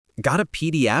Got a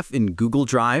PDF in Google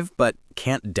Drive but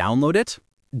can't download it?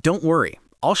 Don't worry,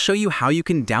 I'll show you how you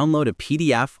can download a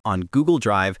PDF on Google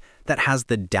Drive that has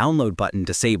the download button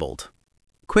disabled.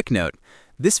 Quick note,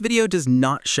 this video does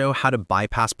not show how to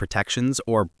bypass protections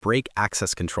or break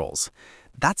access controls.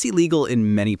 That's illegal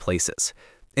in many places.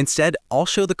 Instead, I'll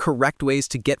show the correct ways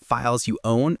to get files you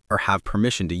own or have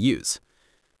permission to use.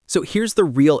 So here's the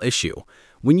real issue.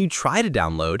 When you try to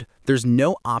download, there's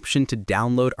no option to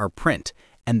download or print,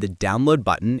 and the download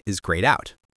button is grayed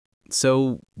out.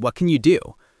 So what can you do?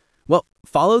 Well,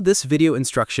 follow this video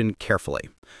instruction carefully.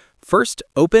 First,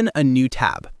 open a new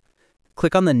tab.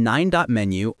 Click on the 9-dot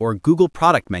menu or Google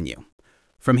Product menu.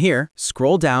 From here,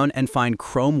 scroll down and find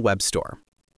Chrome Web Store.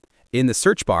 In the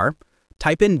search bar,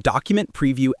 type in Document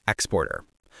Preview Exporter.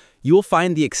 You will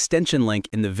find the extension link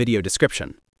in the video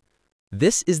description.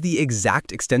 This is the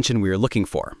exact extension we are looking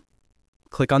for.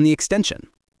 Click on the extension.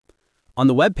 On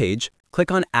the web page,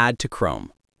 click on Add to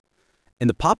Chrome. In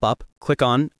the pop-up, click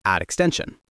on Add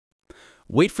Extension.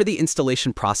 Wait for the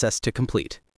installation process to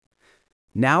complete.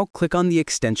 Now click on the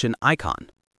extension icon.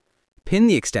 Pin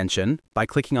the extension by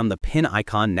clicking on the pin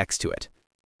icon next to it.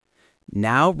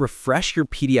 Now refresh your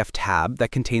PDF tab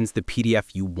that contains the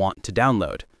PDF you want to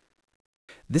download.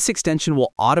 This extension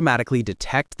will automatically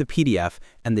detect the PDF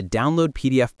and the Download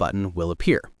PDF button will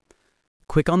appear.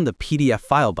 Click on the PDF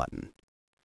File button.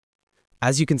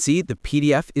 As you can see, the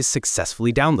PDF is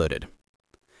successfully downloaded.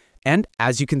 And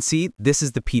as you can see, this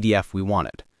is the PDF we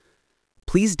wanted.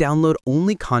 Please download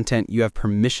only content you have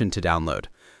permission to download.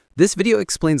 This video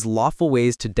explains lawful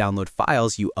ways to download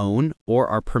files you own or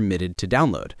are permitted to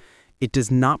download. It does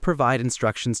not provide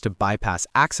instructions to bypass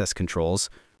access controls,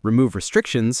 remove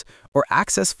restrictions, or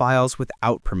access files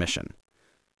without permission.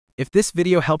 If this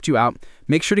video helped you out,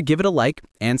 make sure to give it a like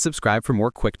and subscribe for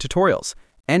more quick tutorials.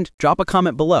 And drop a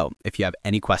comment below if you have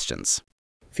any questions.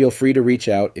 Feel free to reach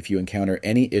out if you encounter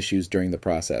any issues during the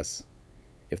process.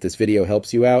 If this video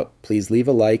helps you out, please leave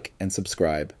a like and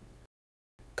subscribe.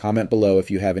 Comment below if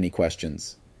you have any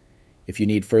questions. If you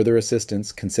need further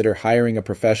assistance, consider hiring a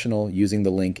professional using the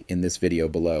link in this video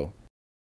below.